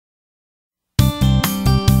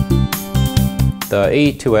The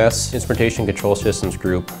AE2S Instrumentation Control Systems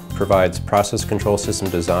Group provides process control system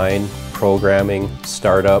design, programming,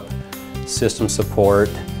 startup, system support,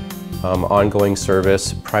 ongoing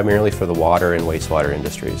service, primarily for the water and wastewater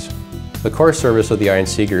industries. The core service of the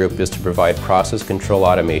I&C Group is to provide process control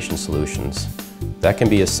automation solutions. That can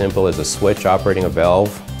be as simple as a switch operating a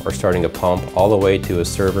valve or starting a pump, all the way to a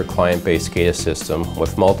server client-based SCADA system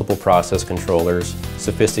with multiple process controllers,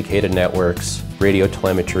 sophisticated networks, radio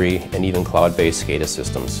telemetry, and even cloud-based SCADA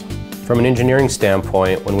systems. From an engineering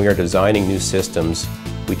standpoint, when we are designing new systems,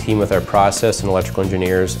 we team with our process and electrical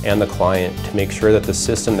engineers and the client to make sure that the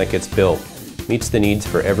system that gets built meets the needs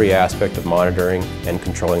for every aspect of monitoring and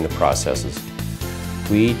controlling the processes.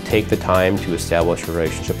 We take the time to establish a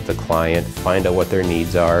relationship with the client, find out what their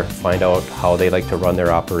needs are, find out how they like to run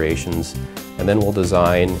their operations, and then we'll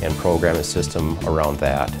design and program a system around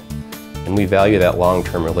that. And we value that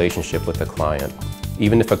long-term relationship with the client.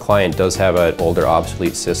 Even if a client does have an older,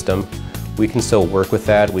 obsolete system, we can still work with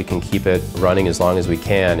that. We can keep it running as long as we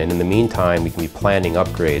can, and in the meantime, we can be planning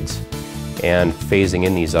upgrades and phasing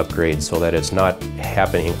in these upgrades so that it's not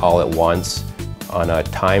happening all at once on a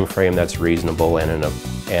time frame that's reasonable and in an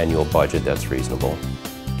annual budget that's reasonable.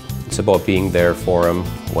 It's about being there for them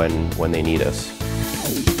when they need us.